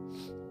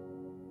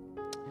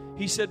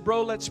 he said,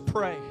 bro, let's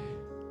pray.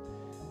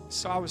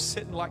 So I was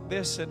sitting like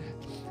this, and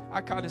I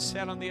kind of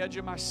sat on the edge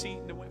of my seat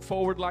and went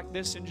forward like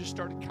this and just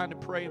started kind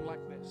of praying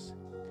like this.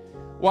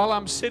 While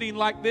I'm sitting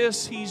like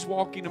this, he's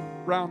walking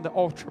around the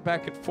altar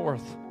back and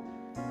forth.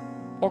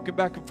 Walking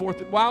back and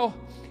forth. And while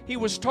he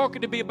was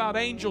talking to me about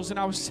angels and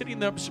I was sitting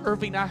there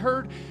observing, I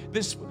heard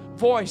this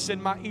voice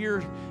in my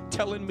ear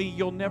telling me,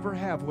 you'll never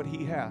have what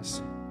he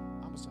has.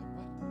 I was like,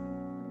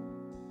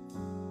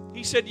 what?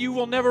 He said, you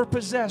will never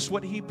possess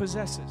what he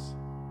possesses.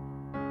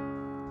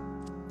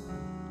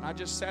 And I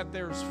just sat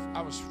there.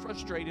 I was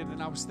frustrated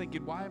and I was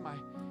thinking, why am I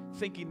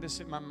thinking this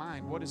in my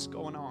mind? What is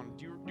going on?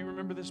 Do you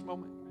remember this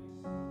moment?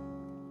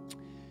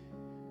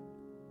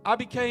 I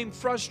became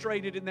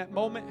frustrated in that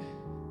moment.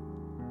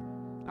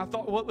 I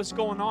thought, what was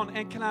going on?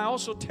 And can I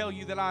also tell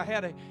you that I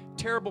had a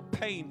terrible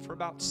pain for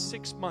about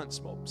 6 months,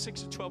 well,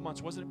 6 to 12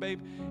 months, wasn't it,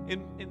 babe?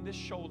 In this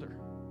shoulder.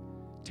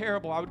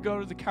 Terrible. I would go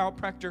to the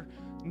chiropractor.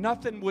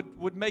 Nothing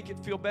would make it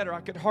feel better.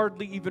 I could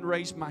hardly even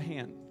raise my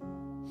hand.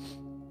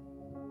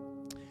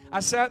 I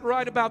sat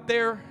right about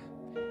there.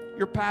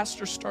 Your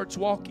pastor starts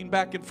walking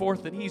back and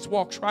forth, and he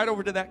walks right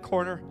over to that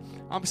corner.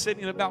 I'm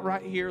sitting about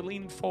right here,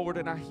 leaning forward,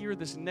 and I hear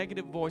this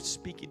negative voice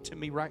speaking to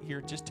me right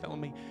here, just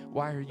telling me,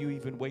 why are you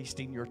even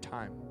wasting your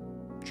time?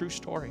 True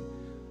story.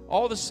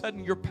 All of a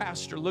sudden, your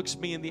pastor looks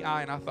me in the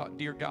eye, and I thought,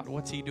 dear God,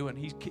 what's he doing?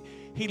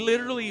 He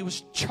literally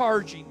was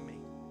charging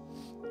me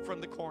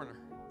from the corner.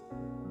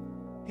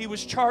 He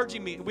was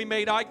charging me. We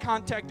made eye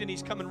contact, and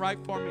he's coming right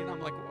for me, and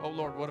I'm like, oh,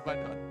 Lord, what have I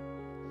done?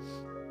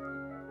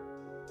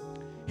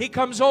 He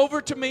comes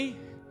over to me.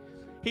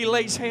 He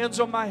lays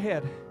hands on my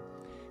head.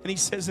 And he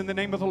says, in the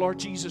name of the Lord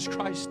Jesus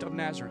Christ of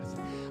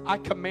Nazareth, I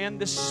command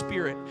this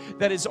spirit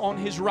that is on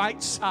his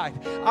right side.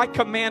 I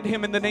command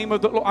him in the name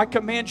of the Lord. I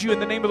command you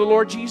in the name of the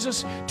Lord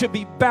Jesus to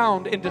be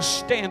bound and to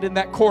stand in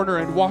that corner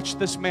and watch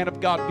this man of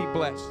God be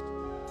blessed.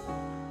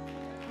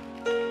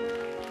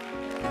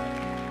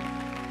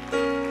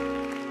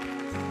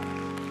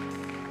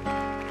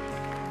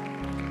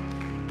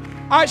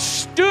 I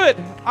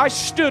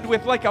stood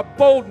with like a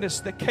boldness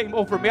that came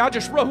over me. I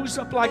just rose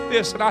up like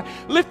this and I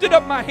lifted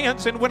up my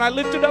hands. And when I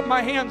lifted up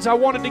my hands, I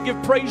wanted to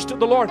give praise to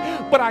the Lord,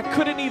 but I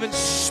couldn't even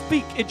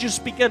speak. It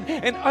just began,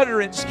 an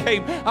utterance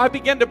came. I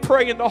began to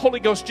pray in the Holy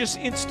Ghost just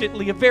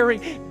instantly, a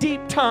very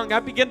deep tongue. I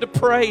began to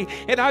pray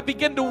and I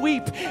began to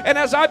weep. And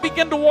as I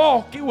began to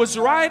walk, it was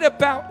right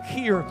about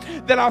here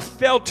that I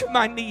fell to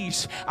my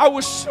knees. I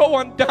was so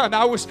undone.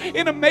 I was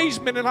in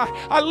amazement, and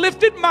I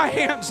lifted my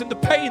hands, and the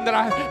pain that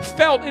I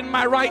felt in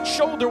my right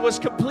shoulder was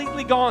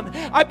completely gone.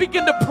 I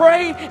began to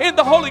pray in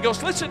the Holy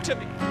Ghost. Listen to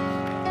me.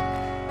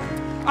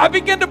 I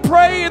began to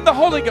pray in the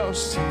Holy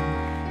Ghost.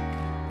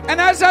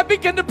 And as I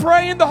began to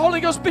pray in the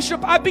Holy Ghost,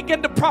 Bishop, I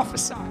began to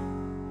prophesy.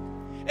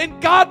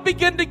 And God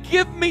began to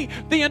give me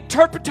the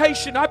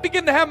interpretation. I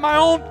began to have my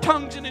own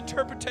tongues and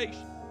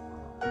interpretation.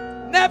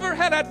 Never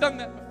had I done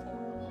that before.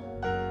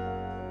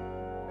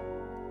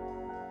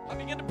 I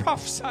began to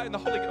prophesy in the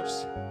Holy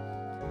Ghost.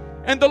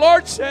 And the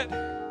Lord said,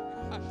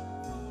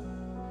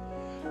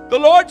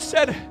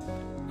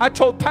 I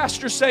told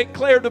Pastor St.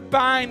 Clair to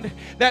bind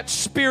that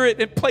spirit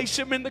and place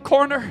him in the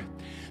corner,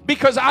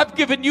 because I've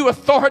given you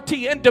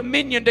authority and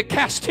dominion to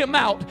cast him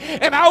out.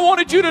 And I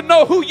wanted you to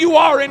know who you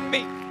are in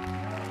me.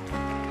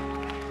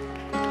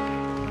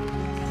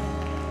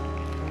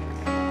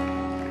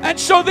 And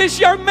so this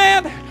young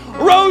man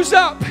rose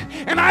up,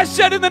 and I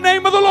said, in the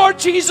name of the Lord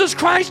Jesus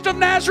Christ of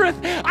Nazareth,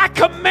 I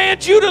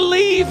command you to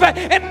leave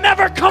and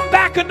never come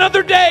back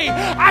another day.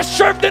 I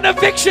served an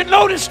eviction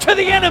notice to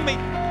the enemy.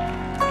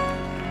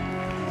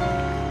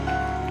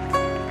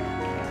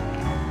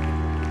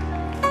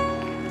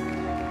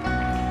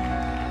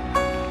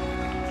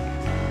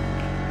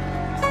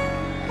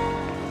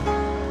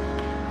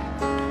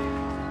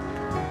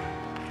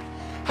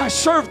 I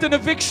served an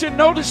eviction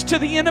notice to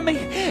the enemy,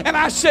 and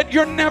I said,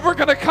 you're never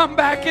going to come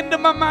back into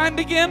my mind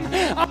again.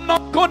 I'm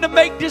not going to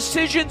make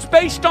decisions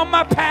based on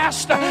my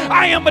past.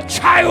 I am a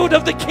child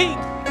of the King.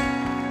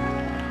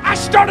 I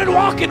started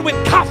walking with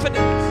confidence.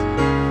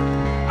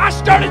 I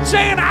started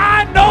saying,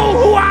 I know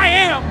who I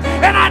am,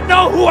 and I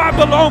know who I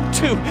belong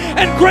to,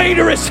 and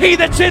greater is He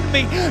that's in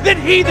me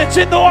than he that's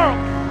in the world.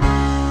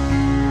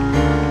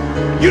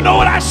 You know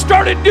what I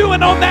started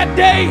doing on that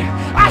day?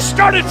 I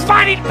started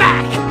fighting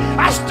back.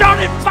 I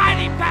started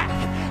fighting back.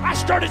 I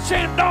started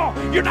saying, no,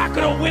 you're not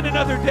going to win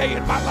another day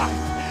in my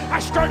life. I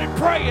started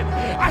praying.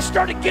 I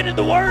started getting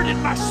the word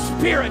in my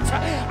spirit.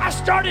 I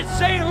started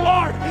saying,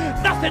 Lord,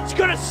 nothing's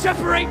going to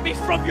separate me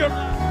from your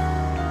love.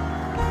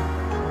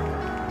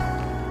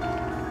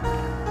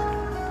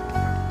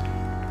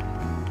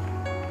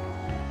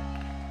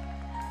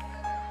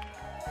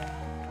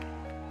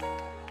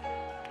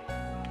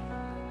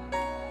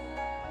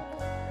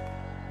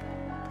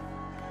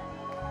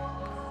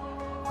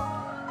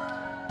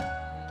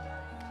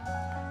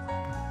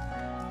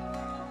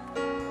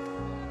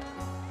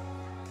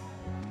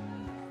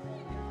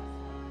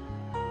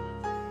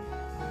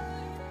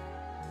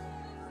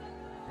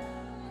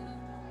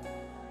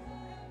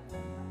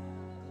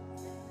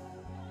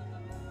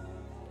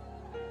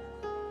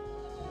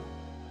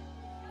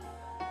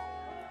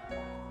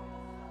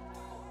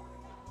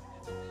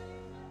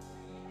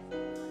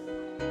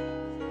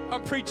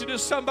 I'm preaching to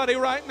somebody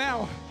right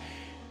now.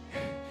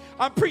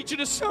 I'm preaching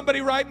to somebody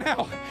right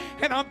now,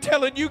 and I'm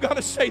telling you, got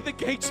to say the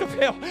gates of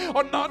hell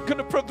are not going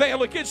to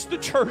prevail against the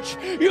church.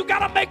 You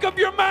got to make up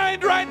your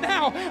mind right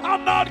now.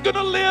 I'm not going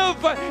to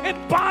live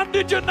in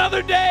bondage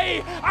another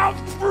day. I'm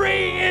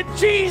free in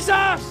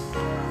Jesus.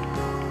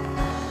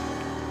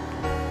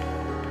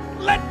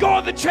 Let go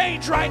of the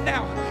chains right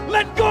now.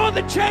 Let go of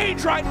the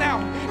chains right now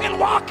and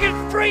walk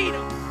in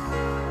freedom.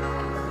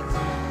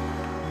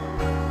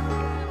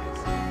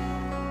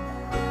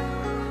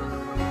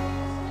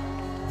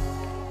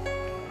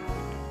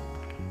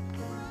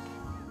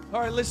 All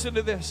right, listen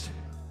to this.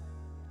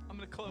 I'm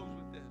going to close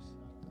with this.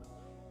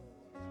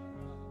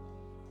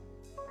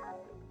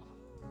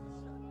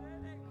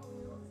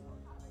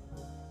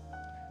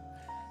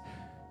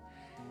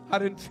 I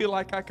didn't feel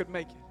like I could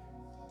make it.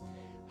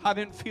 I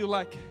didn't feel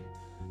like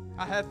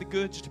I had the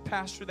goods to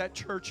pastor that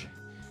church.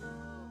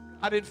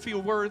 I didn't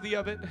feel worthy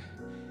of it.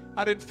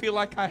 I didn't feel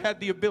like I had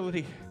the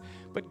ability.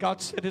 But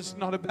God said it's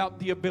not about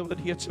the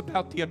ability, it's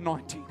about the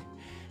anointing.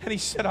 And He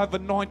said, I've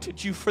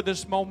anointed you for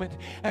this moment,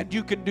 and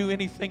you can do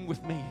anything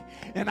with me.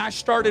 And I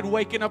started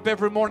waking up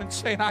every morning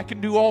saying, I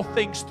can do all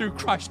things through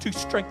Christ who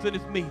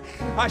strengtheneth me.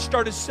 I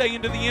started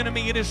saying to the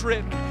enemy, it is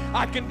written,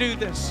 I can do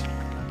this.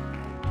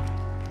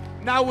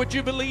 Now, would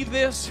you believe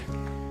this?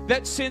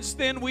 That since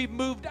then we've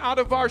moved out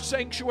of our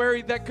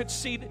sanctuary that could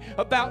seat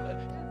about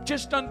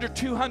just under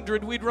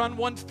 200. We'd run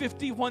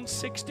 150,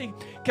 160.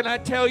 Can I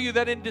tell you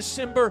that in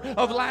December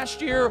of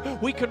last year,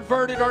 we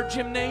converted our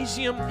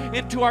gymnasium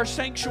into our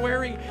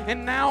sanctuary,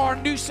 and now our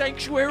new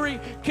sanctuary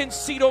can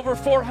seat over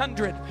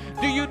 400.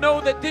 Do you know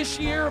that this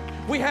year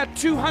we had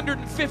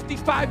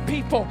 255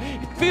 people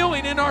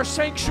filling in our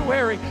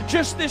sanctuary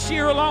just this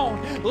year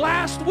alone?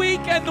 Last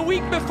week and the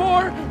week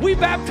before, we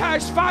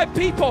baptized 5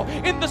 people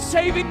in the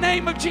saving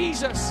name of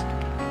Jesus.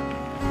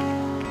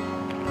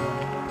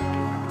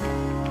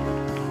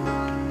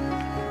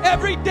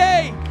 Every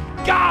day,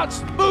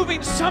 God's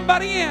moving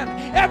somebody in.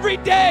 Every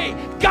day,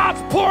 God's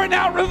pouring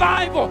out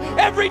revival.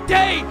 Every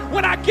day,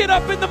 when I get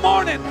up in the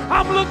morning,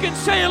 I'm looking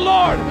saying,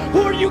 Lord,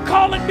 who are you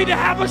calling me to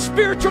have a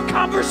spiritual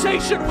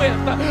conversation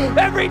with?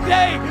 Every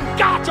day,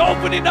 God's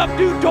opening up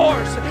new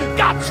doors.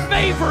 God's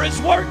favor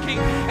is working.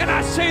 And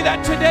I say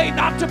that today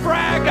not to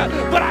brag,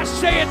 but I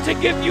say it to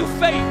give you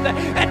faith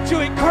and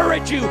to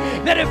encourage you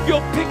that if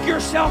you'll pick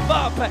yourself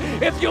up,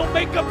 if you'll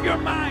make up your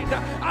mind,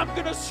 I'm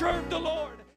going to serve the Lord.